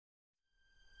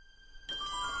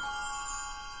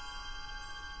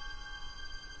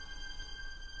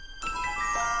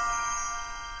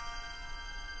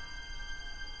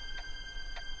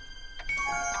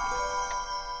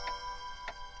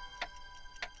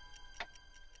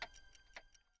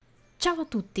Ciao a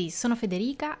tutti, sono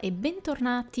Federica e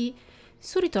bentornati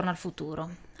su Ritorno al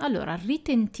futuro. Allora,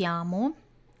 ritentiamo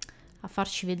a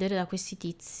farci vedere da questi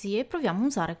tizi e proviamo a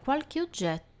usare qualche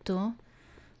oggetto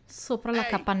sopra la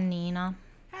capannina.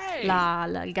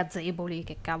 Il gazeboli,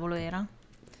 che cavolo era?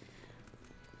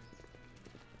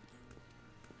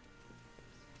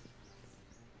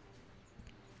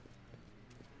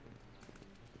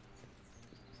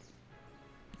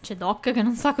 C'è Doc che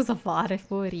non sa cosa fare,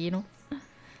 poverino.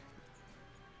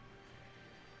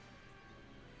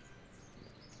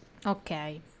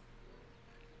 Ok.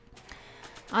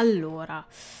 Allora.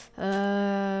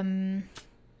 No,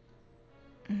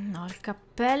 il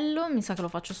cappello mi sa che lo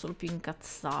faccio solo più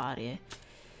incazzare.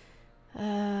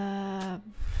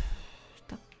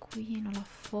 Taccuino, la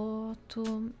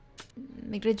foto.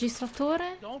 Il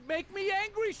registratore? Don't make me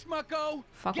angry, Smucko.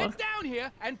 Fa, Get down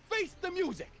here and face the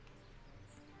music.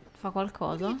 fa What do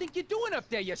qualcosa? you think you're doing up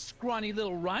there, you scrawny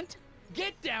little runt?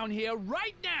 Get down here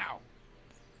right now.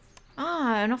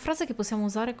 Ah, è una frase che possiamo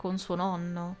usare con suo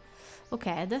nonno. Ok,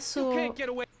 You adesso can't get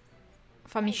away.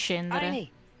 fammi scendere.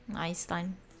 Tiny.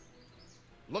 Einstein.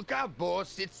 Look out,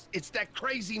 boss. It's that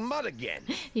crazy mud again.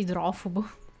 Idrofobo.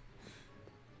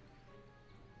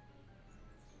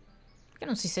 Perché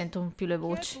non si sentono più le Can't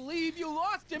voci? believe you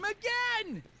lost him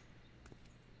again.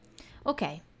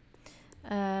 Ok.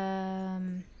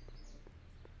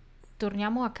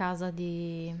 Torniamo a casa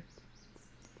di...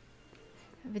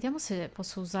 Vediamo se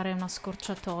posso usare una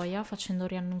scorciatoia facendo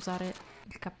riannusare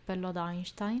il cappello ad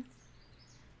Einstein.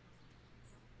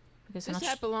 Perché sennò This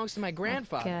hat belongs to my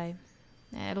grandfather.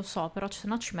 Ok. Lo so, però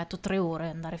sennò ci metto 3 ore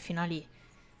ad andare fino a lì.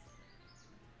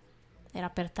 Era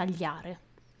per tagliare.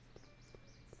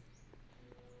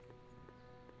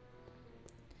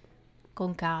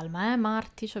 Con calma,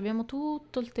 Marti? Ci abbiamo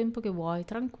tutto il tempo che vuoi,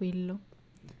 tranquillo.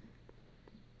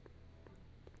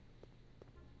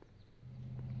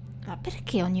 Ma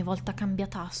perché ogni volta cambia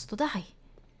tasto? Dai!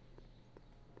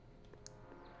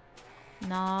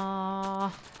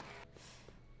 No!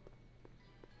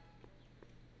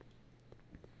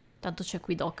 Tanto c'è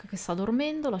qui Doc che sta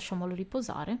dormendo, lasciamolo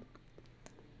riposare.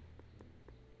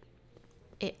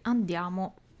 E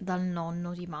andiamo dal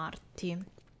nonno di Marti.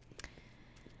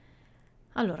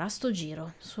 Allora, a sto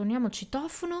giro, suoniamo il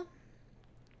citofono.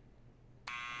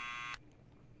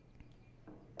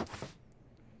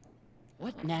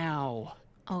 What now?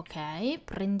 Ok,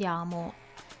 prendiamo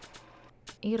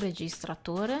il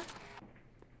registratore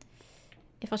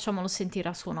e facciamolo sentire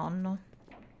a suo nonno.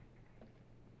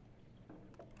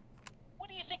 What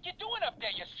do you think you're doing up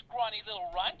there, you scrawny little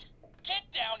runt? Get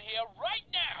down here right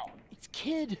now. It's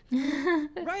Kid.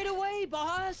 Right away,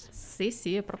 boss. Sì,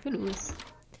 sì, è proprio lui.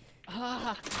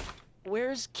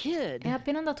 Where's Kid? È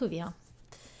appena andato via.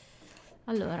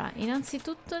 Allora,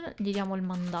 innanzitutto gli diamo il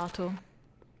mandato.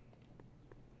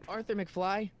 Arthur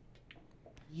McFly?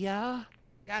 Yeah?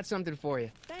 Got something for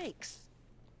you. Thanks.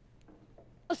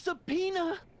 A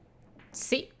subpoena?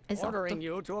 Sì, esatto. Ordering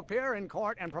you to appear in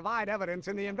court and provide evidence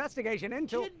in the investigation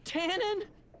into... Kid Tannen?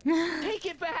 Take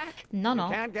it back. No, no.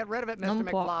 You can't get rid of it, Mr. Non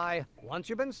può. McFly. Once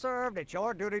you've been served, it's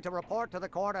your duty to report to the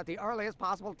court at the earliest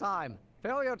possible time.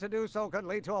 Failure to do so could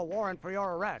lead to a warrant for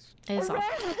your arrest. Esatto.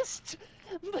 Arrest!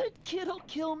 But Kid'll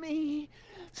kill me.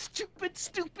 Stupid,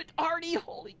 stupid Artie.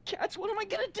 Holy cats, what am I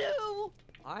gonna do?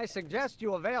 I suggest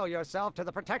you avail yourself to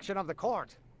the protection of the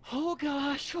court. Oh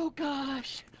gosh, oh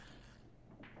gosh.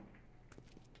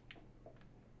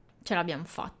 Ce l'abbiamo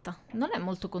fatta. Non è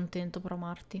molto contento però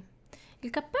Marty. Il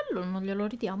cappello non glielo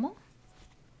ridiamo?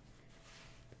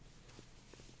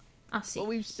 Ah sì. Well,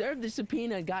 we've served the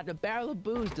subpoena and gotten a barrel of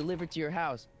booze delivered to your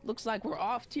house. Looks like we're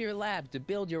off to your lab to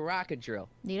build your rocket drill.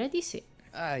 Direi di sì.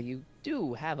 You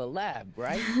do have a lab,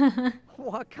 right?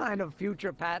 What kind of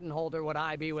future patent holder would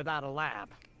I be without a lab?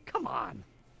 Come on.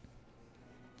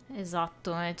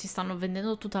 Esatto, ci stanno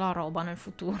vendendo tutta la roba nel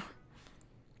futuro.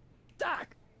 Doc!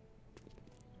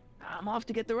 I'm off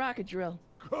to get the rocket drill.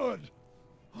 Good.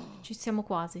 Ci siamo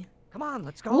quasi. Come on,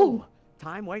 let's go. Oh.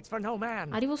 Time waits for no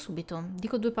man. Arrivo subito.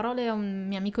 Dico 2 parole a un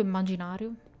mio amico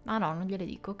immaginario. Ah no, non gliele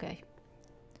dico, ok.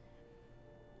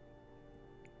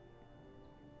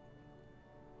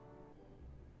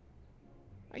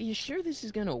 Are you sure this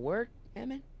is gonna work,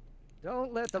 Emmett?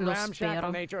 Don't let the Lo ramshackle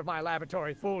spero. nature of my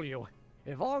laboratory fool you.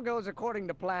 If all goes according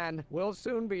to plan, we'll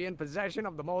soon be in possession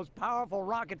of the most powerful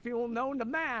rocket fuel known to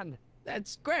man.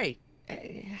 That's great.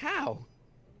 How?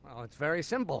 Well, it's very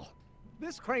simple.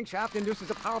 This crankshaft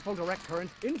induces a powerful direct current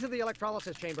into the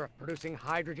electrolysis chamber, producing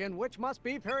hydrogen, which must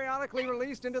be periodically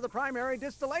released into the primary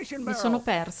distillation Mi sono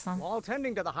barrel. persa. While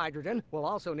tending to the hydrogen, we'll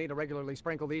also need to regularly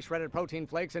sprinkle these shredded protein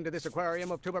flakes into this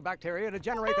aquarium of tuber bacteria to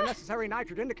generate the necessary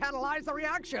nitrogen to catalyze the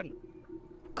reaction.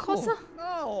 Cosa?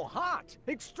 Oh, hot!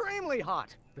 Extremely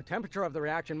hot! The temperature of the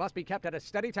reaction must be kept at a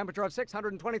steady temperature of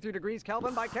 623 degrees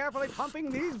Kelvin by carefully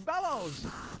pumping these bellows.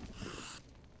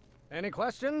 Any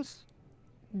questions?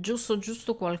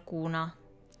 Giusto qualcuna.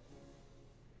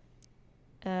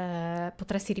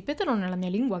 Potresti ripeterlo nella mia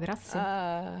lingua, grazie.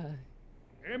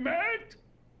 Emmett?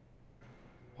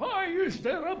 Why is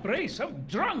there a brace of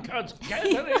drunkards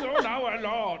gathering on our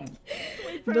lawn?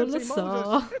 Non lo Fancy so.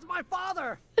 Moses, it's my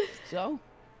father! So?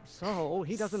 So,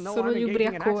 he doesn't know Sono I'm gli engaging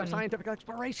in acts of ubriaconi. scientific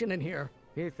exploration in here.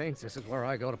 He thinks this is where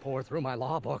I go to pour through my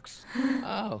law books.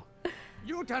 Oh.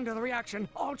 You tend to the reaction.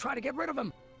 I'll try to get rid of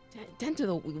him. Tend to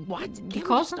the what? Can't we just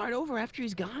cosa? start over after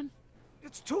he's gone?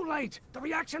 It's too late. The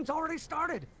reaction's already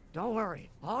started. Don't worry.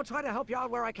 I'll try to help you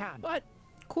out where I can. But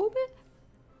Come?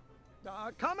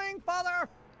 Coming, father!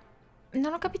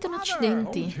 Non ho capito un Father!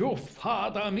 accidenti. Don't you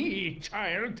father me,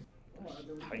 child.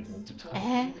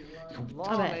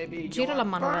 Law may Vabbè, be gira la your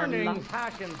manovella. burning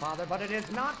passion, father, but it is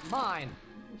not mine.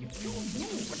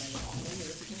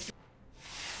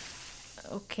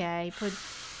 Ok, poi...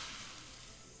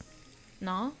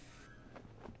 No?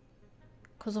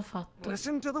 Cosa ho fatto?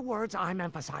 Listen to the words I'm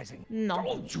emphasizing. No.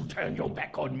 Don't you turn your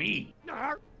back on me.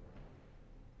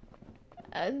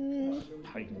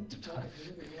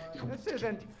 This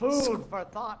isn't food for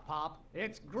thought, Pop.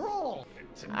 It's gruel.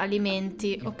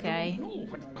 Alimenti, ok.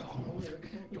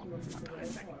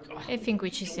 E fin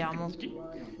qui ci siamo.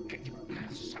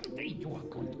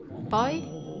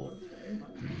 Poi?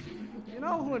 You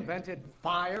know who invented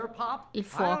fire, Pop? Il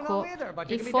I don't know fuoco. either, but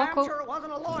you Il can be damn fuoco. sure it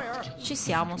wasn't a lawyer. Ci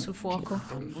siamo sul fuoco.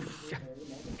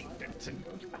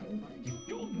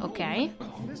 Ok.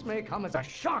 This may come as a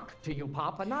shock to you,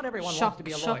 Pop, but not everyone wants to Shock,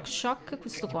 be a lawyer. shock,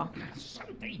 questo qua.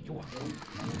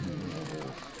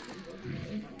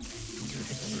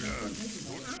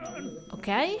 Ok.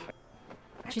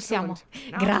 Ci siamo.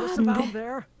 Excellent. Now twist the valve Grande.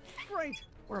 there. Great.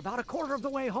 We're about a quarter of the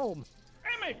way home.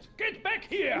 Emmett, get back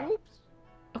here.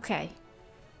 Ok.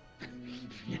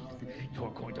 You're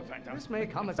going to find out. This may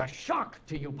come as a shock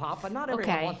to you, Pop, but not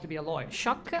everyone Ok. wants to be a lawyer.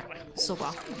 Shock. Sto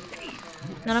qua.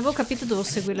 Non avevo capito, dovevo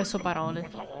seguire le sue parole.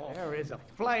 There is a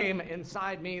flame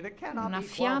inside me that cannot Una be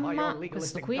quelled by your fiamma,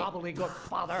 questo legalistic qui. gobbledygook,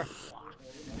 father.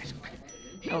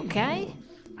 Ok.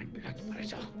 My blood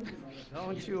pressure.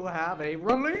 Don't you have a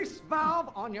release valve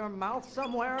on your mouth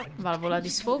somewhere? Valvola di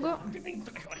sfogo. I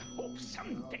hope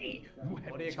someday you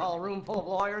have What do you call a room full of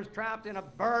lawyers trapped in a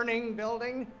burning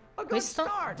building? A good Questo?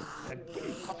 start.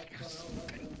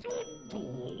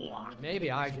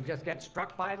 Maybe I should just get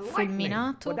struck by lightning.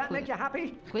 Fulminato. Would that make you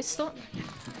happy? Questo. You're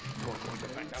going to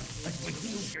find out when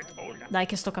you get older. Dai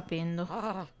che sto capendo.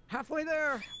 Halfway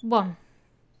there. Buono.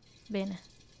 Bene.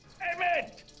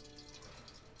 Emmett!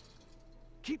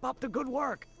 Keep up the good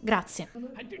work. Grazie.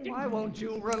 Why won't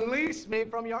you release me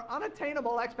from your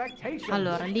unattainable expectations?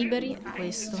 Allora, liberi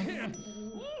questo.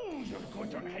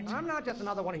 I'm not just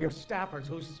another one of your staffers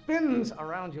who spins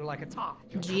around you like a top.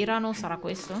 Girano, sarà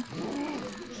questo?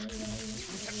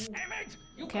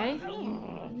 Ok.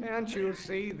 Can't you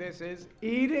see this is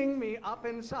eating me up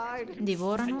inside?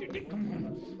 Divorano.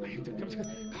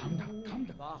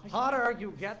 The hotter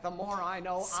you get, the more I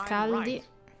know I'm Scaldi. right.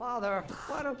 Father,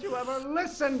 why don't you ever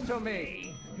listen to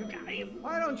me?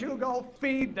 Why don't you go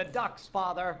feed the ducks,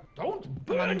 Father? Don't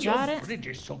burn your Mangiare.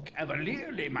 bridges so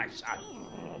cavalierly, my son.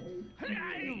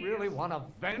 You really want to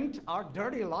vent our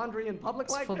dirty laundry in public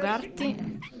like this? Sfogarti.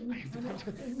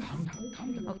 Calm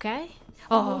down. Ok.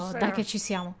 Oh, dai che ci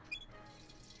siamo.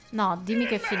 No, dimmi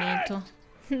che è finito.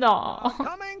 No.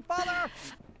 Coming, Father!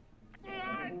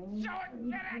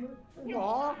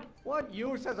 Law? What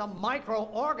use is a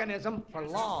microorganism for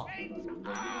law?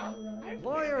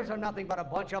 Lawyers are nothing but a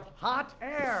bunch of hot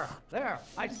air. There,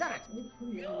 I said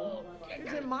it.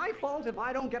 Is it my fault if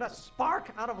I don't get a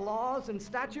spark out of laws and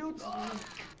statutes?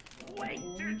 Wait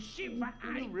till she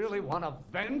You really want to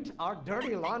vent our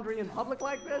dirty laundry in public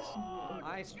like this?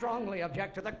 I strongly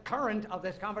object to the current of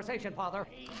this conversation, Father.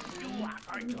 You are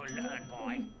going to learn,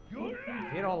 boy. You learn.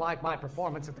 If you don't like my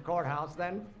performance at the courthouse,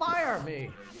 then fire me.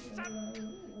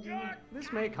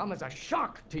 This may come as a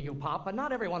shock to you, Pop, but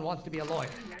not everyone wants to be a lawyer.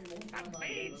 The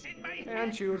veins in my head.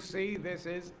 Can't you see this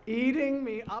is eating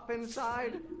me up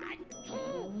inside?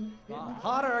 The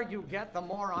hotter you get, the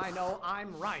more I know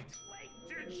I'm right. Wait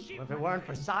till If it weren't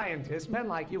for scientists, men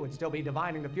like you would still be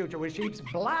divining the future with sheep's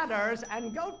bladders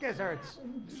and goat gizzards.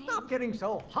 Stop getting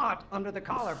so hot under the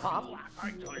collar, Pop. I'm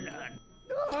afraid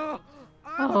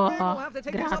we'll have to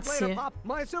take this up later, grazie. Pop.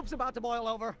 My soup's about to boil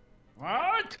over.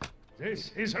 What?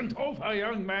 This isn't over,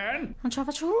 young man. Non ce la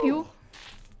facevo più.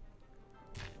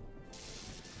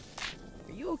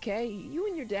 Are you okay? You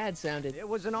and your dad sounded... It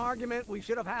was an argument we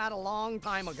should have had a long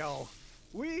time ago.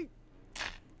 We...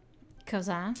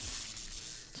 Cos'è?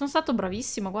 Sono stato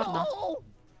bravissimo, guarda. Oh!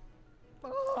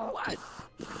 Oh, what?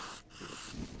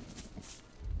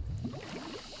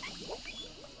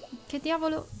 Che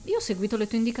diavolo? Io ho seguito le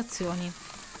tue indicazioni.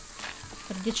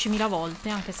 Per 10.000 volte,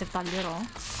 anche se taglierò.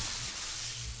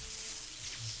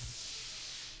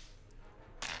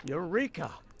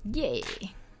 Eureka! Yeah!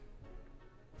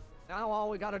 Now all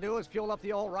we gotta do is fuel up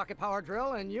the old rocket power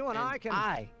drill and you and I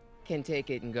can take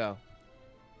it and go.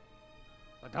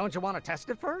 But don't you want to test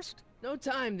it first? No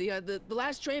time. The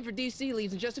last train for DC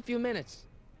leaves in just a few minutes.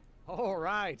 All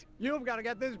right. You've got to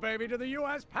get this baby to the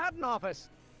U.S. Patent Office.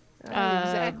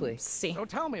 Exactly. Sì. So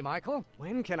tell me, Michael,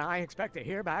 when can I expect to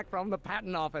hear back from the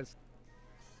Patent Office?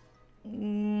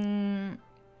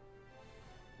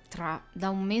 Da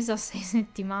un mese a 6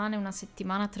 settimane, una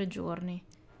settimana a 3 giorni.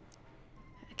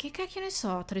 Che cacchio ne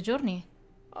so, 3 giorni?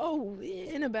 Oh,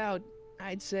 in about,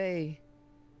 I'd say...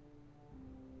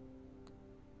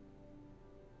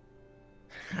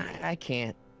 I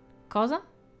can't. Cosa?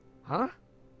 Huh?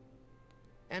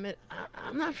 Emmett,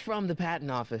 I'm not from the patent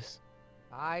office.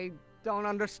 I don't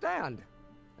understand.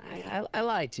 I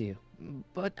lied to you.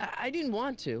 But I didn't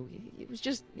want to. It was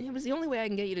the only way I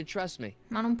can get you to trust me.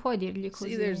 Ma non puoi dirgli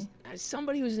così. See, there's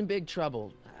somebody who's in big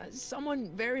trouble.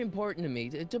 Someone very important to me,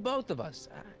 to both of us.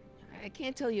 I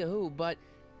can't tell you who, but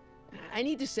I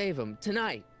need to save him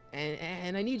tonight.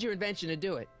 And I need your invention to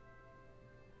do it.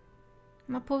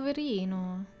 Ma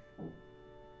poverino.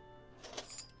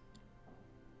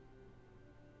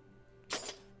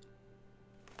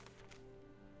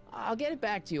 I'll get it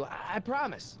back to you, I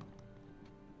promise.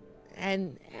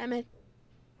 And, Emmett,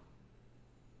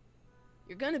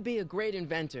 you're gonna be a great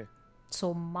inventor.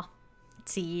 Insomma,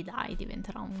 sì, dai,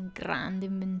 diventerà un grande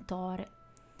inventore.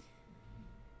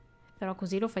 Però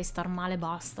così lo fai star male,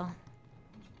 basta.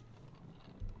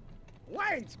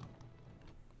 Wait!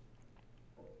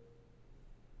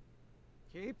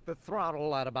 Keep the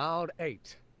throttle at about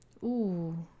 8.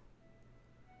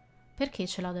 Perché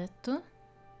ce l'ha detto?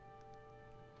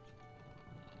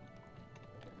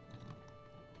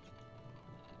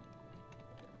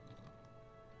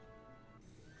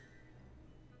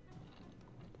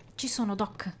 Ci sono,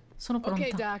 Doc. Sono pronta.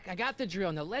 Okay, Doc, I got the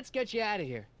drill. Now let's get you out of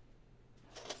here.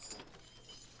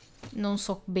 Non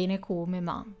so bene come,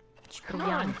 ma ci Come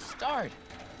proviamo. on, start.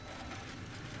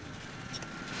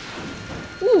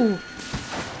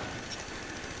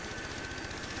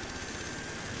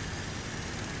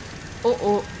 Oh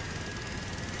oh.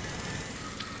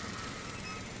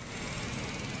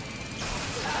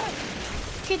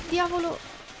 Che diavolo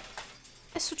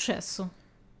è successo?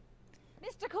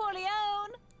 Mr.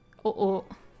 Corleone, Oh oh.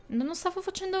 Non stavo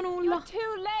facendo you're nulla.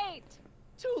 too late.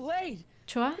 Too late.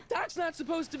 Cioè? Doc's not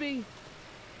supposed to be...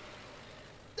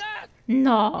 Doc! They're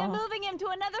No. moving him to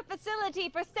another facility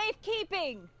for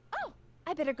safekeeping. Oh,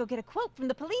 I better go get a quote from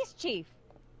the police chief.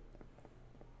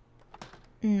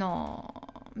 No.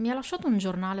 Mi ha lasciato un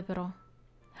giornale però.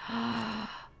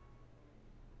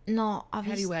 No, ha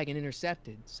Paddy visto. wagon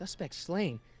intercepted. Suspect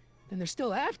slain. Then they're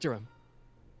still after him.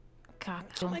 How am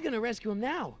Cacchio. I gonna rescue him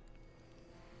now?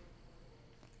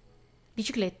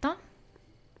 Bicicletta?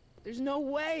 There's no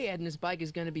way Ed and his bike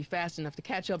is gonna be fast enough to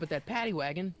catch up with that paddy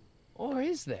wagon. Or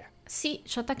is there? Sì,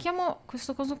 ci attacchiamo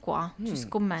questo coso qua. Ci At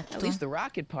scommetto. least the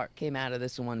rocket part came out of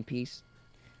this in one piece.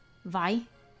 Vai.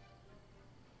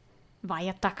 Vai,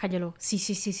 attaccaglielo. Sì,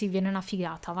 sì, sì, sì, viene una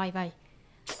figata. Vai, vai.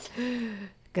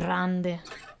 Grande.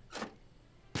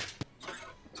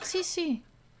 Sì, sì.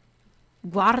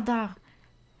 Guarda.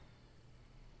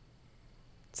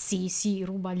 Sì, sì,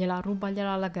 rubagliela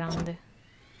alla grande.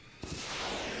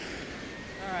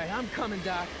 Alright, I'm coming,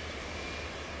 Doc.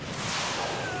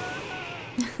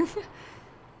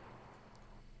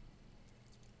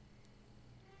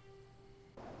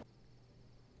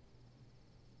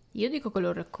 Io dico che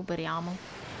lo recuperiamo.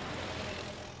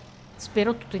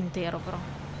 Spero tutto intero, però.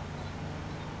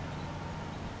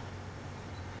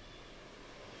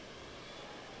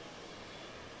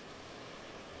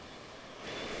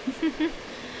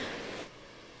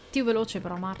 Più veloce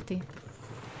però, Marty.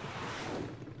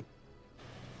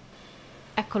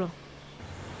 Eccolo.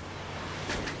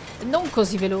 Non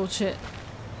così veloce.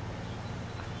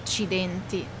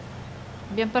 Accidenti.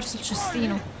 Abbiamo perso il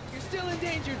cestino. You're still in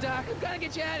danger, Doc. I'm gonna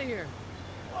get you out of here.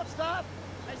 What's that?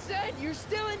 I said you're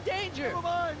still in danger. Never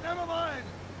mind, never mind.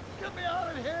 Get me out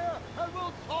of here and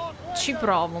we'll talk later. Ci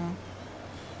provo.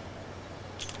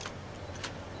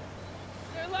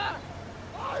 They're locked.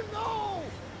 I know!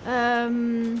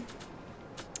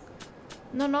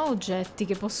 Non ho oggetti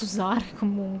che posso usare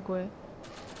comunque.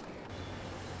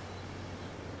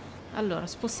 Allora,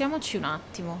 spostiamoci un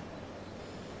attimo.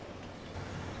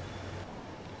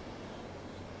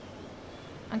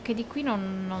 Anche di qui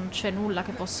non c'è nulla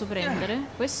che posso prendere.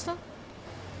 Questo?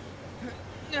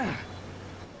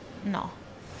 No.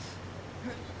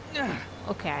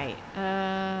 Ok.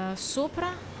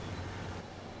 Sopra?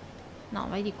 No,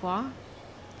 vai di qua.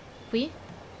 Qui?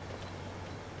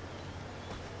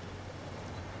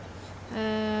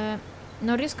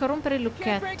 Non riesco a rompere il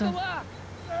lucchetto.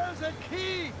 There's a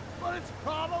key, but it's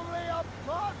probably up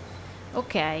front.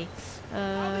 Ok.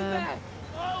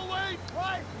 I'll wait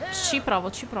right here. Ci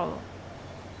provo, ci provo.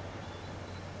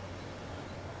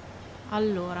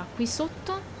 Allora, qui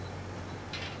sotto.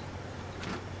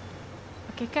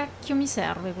 Ma che cacchio mi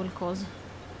serve qualcosa?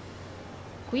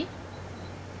 Qui?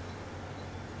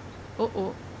 Oh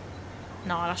oh.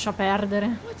 No, lascia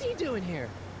perdere. What's he doing here?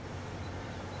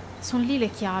 Sono lì le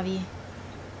chiavi.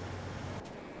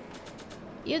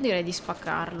 Io direi di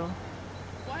spaccarlo.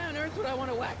 Why on earth would I want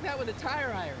to whack that with a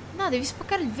tire iron? No, devi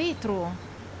spaccare il vetro.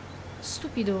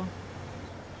 Stupido.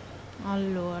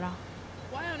 Allora.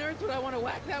 Why on earth would I want to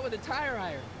whack that with a tire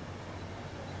iron?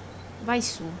 Vai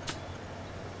su.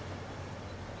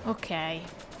 Ok.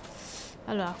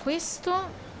 Allora, questo.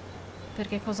 Per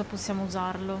che cosa possiamo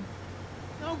usarlo?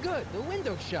 No good. The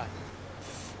window's shut.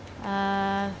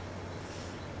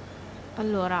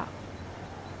 Allora.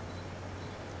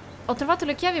 Ho trovato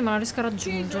le chiavi ma non riesco a Keys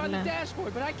are on the raggiungerle.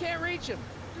 dashboard, but I can't reach him.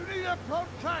 You need a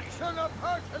protraction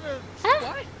appurtenance.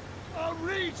 What? A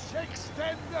reach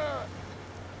extender.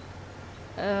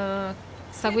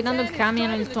 Sta guidando il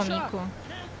camion il tuo amico.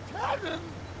 Cannon.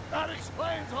 That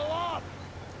explains a lot.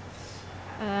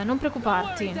 Non Don't worry,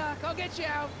 preoccuparti. Doc. I'll get you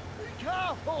out. Be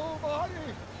careful,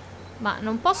 buddy. Ma non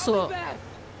I'll be posso. back.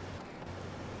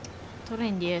 Torna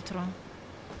indietro.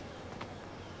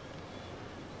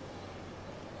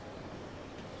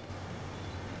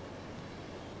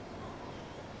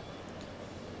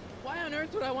 Why on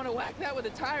earth would I want to whack that with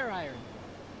a tire iron?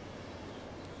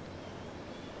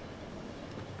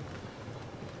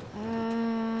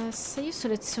 Se io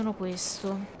seleziono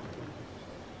questo.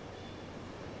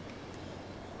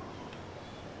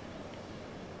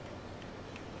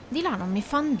 Di là non mi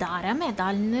fa andare. A me dà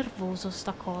il nervoso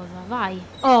sta cosa. Vai.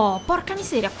 Oh, porca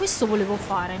miseria. Questo volevo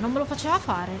fare. Non me lo faceva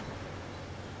fare.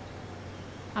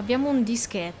 Abbiamo un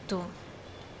dischetto.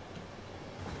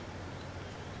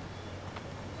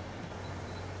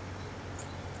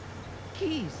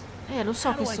 Keys. Lo so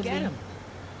How do I questo get lì. 'em?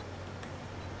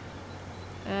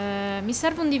 Mi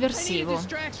serve un I need a diversivo.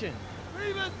 distraction.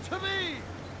 Leave it to me.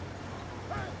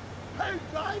 Hey,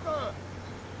 driver.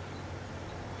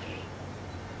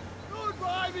 You're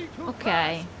driving too Ok.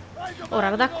 fast. I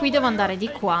Ora da qui devo andare di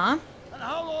qua. And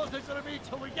how long is it gonna be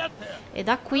till we get there? E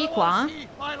da qui I wanna qua. see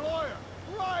my lawyer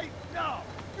right now.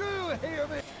 Do you hear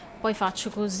me? Poi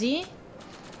faccio così.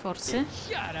 Forse.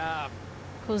 Shut up.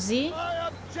 Così. I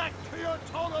object to your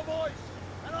tone of voice,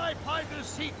 and I find this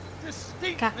seat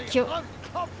distinctly Cacchio.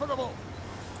 uncomfortable.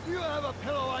 Do you have a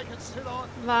pillow I can sit on?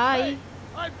 Vai. Hey,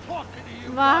 I'm talking to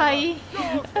you. Vai.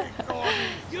 brother. Don't ignore me.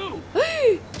 You.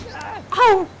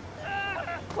 Au!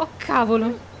 Oh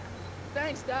cavolo.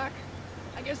 Thanks, Doc.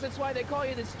 I guess that's why they call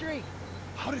you the Streak.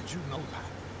 How did you know that?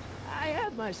 I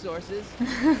have my sources.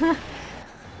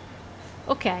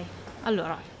 Ok.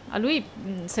 Allora, a lui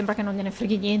sembra che non gliene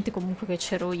freghi niente comunque che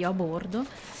c'ero io a bordo.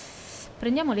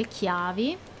 Prendiamo le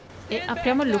chiavi e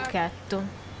apriamo il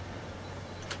lucchetto.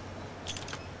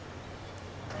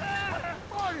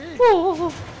 Marty.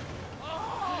 Oh,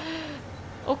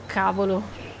 oh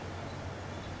cavolo.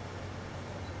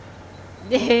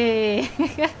 How you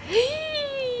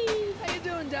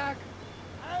doing, Doc?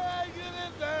 Hey, get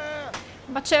in there.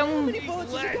 Ma c'è How un... many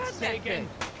bullets has you got in that thing?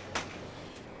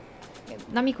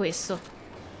 Dammi questo.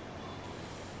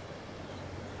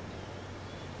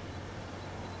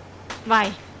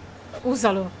 Vai.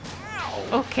 Usalo.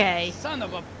 Ok. Son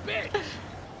of a bitch.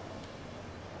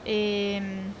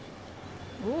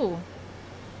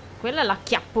 Quella la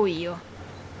acchiappo io.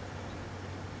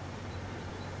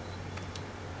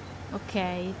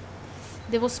 Ok.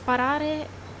 Devo sparare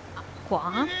qua.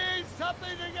 We need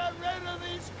something to get rid of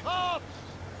these cops.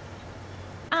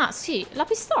 Ah, sì, la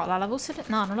pistola l'avevo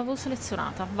no, non l'avevo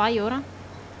selezionata. Vai ora.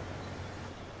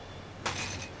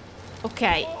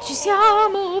 Ok, ci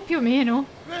siamo, più o meno.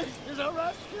 This is a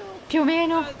rescue. Più o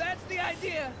meno. That's the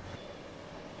idea.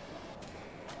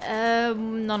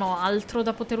 Non ho altro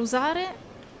da poter usare.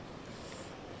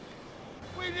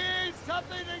 We need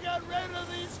something to get rid of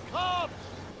these cops.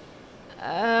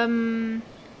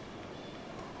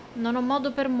 Non ho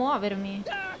modo per muovermi.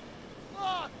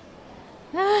 Look,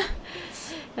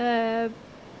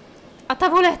 A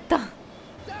tavoletta.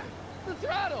 The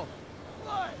throttle.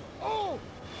 why? Oh,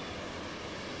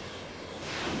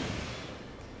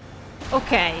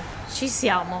 Ok, ci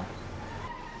siamo.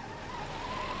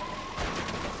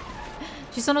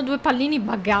 Ci sono due pallini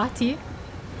buggati.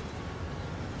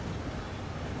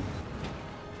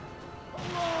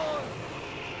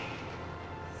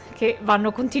 Che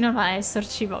continuano a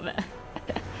esserci, vabbè.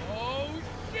 Oh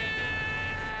shit!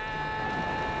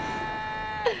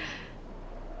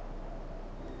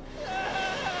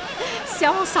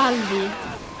 Siamo salvi.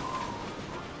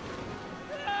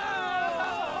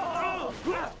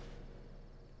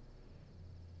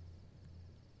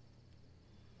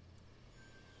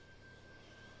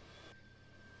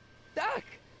 Doc,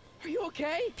 are you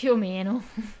okay? Più o meno.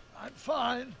 I'm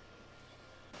fine.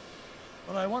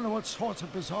 But I wonder what sorts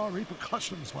of bizarre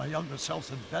repercussions my younger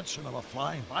self's invention of a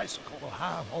flying bicycle will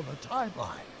have on the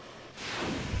timeline.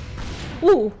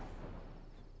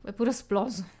 È pure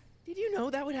esploso. Did you know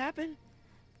that would happen?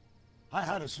 I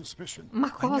had a suspicion. Ma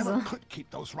I never cosa? could keep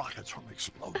those rockets from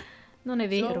exploding. Non è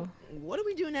vero. So, what do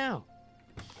we do now?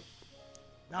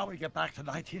 Now we get back to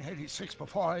 1986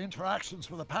 before our interactions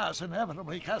with the past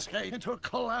inevitably cascade into a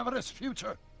calamitous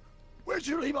future. Where'd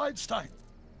you leave Einstein?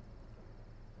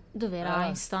 Dov'era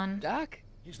Einstein? Doc?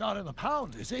 He's not in the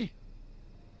pound, is he?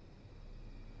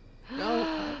 No,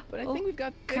 but I think we've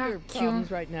got bigger cacchio.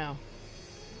 problems right now.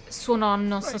 Suo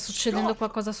nonno, sta succedendo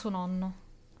qualcosa a suo nonno.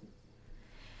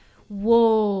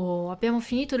 Wow, abbiamo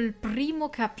finito il primo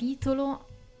capitolo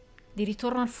di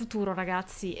Ritorno al futuro,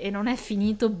 ragazzi, e non è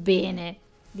finito bene.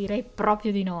 Direi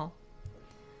proprio di no.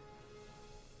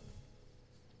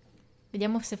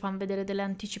 Vediamo se fanno vedere delle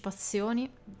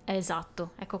anticipazioni.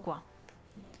 Esatto, ecco qua.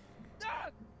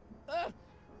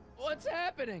 What's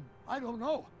happening? I don't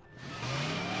know.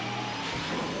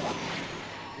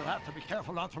 We'll have to be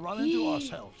careful not to run into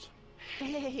ourselves.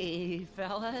 Hey,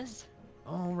 fellas.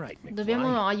 All right, McFly.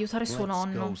 Dobbiamo aiutare suo Let's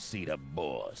nonno. go see the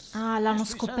boss. Ah, l'hanno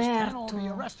History says Ken will be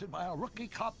scoperto. arrested by a rookie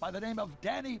cop by the name of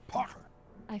Danny Parker.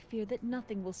 I fear that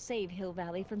nothing will save Hill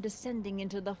Valley from descending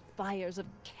into the fires of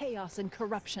chaos and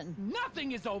corruption.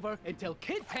 Nothing is over until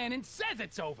Kid Tannen says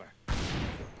it's over.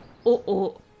 Oh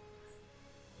oh.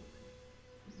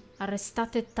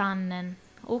 Arrestate Tannen.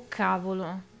 Oh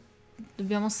cavolo.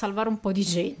 Dobbiamo salvare un po' di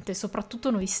gente,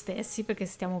 soprattutto noi stessi, perché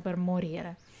stiamo per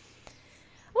morire.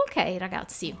 Ok,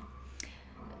 ragazzi.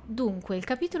 Dunque, il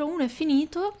capitolo 1 è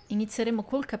finito, inizieremo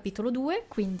col capitolo 2,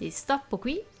 quindi stoppo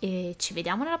qui e ci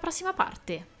vediamo nella prossima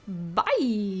parte.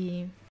 Bye!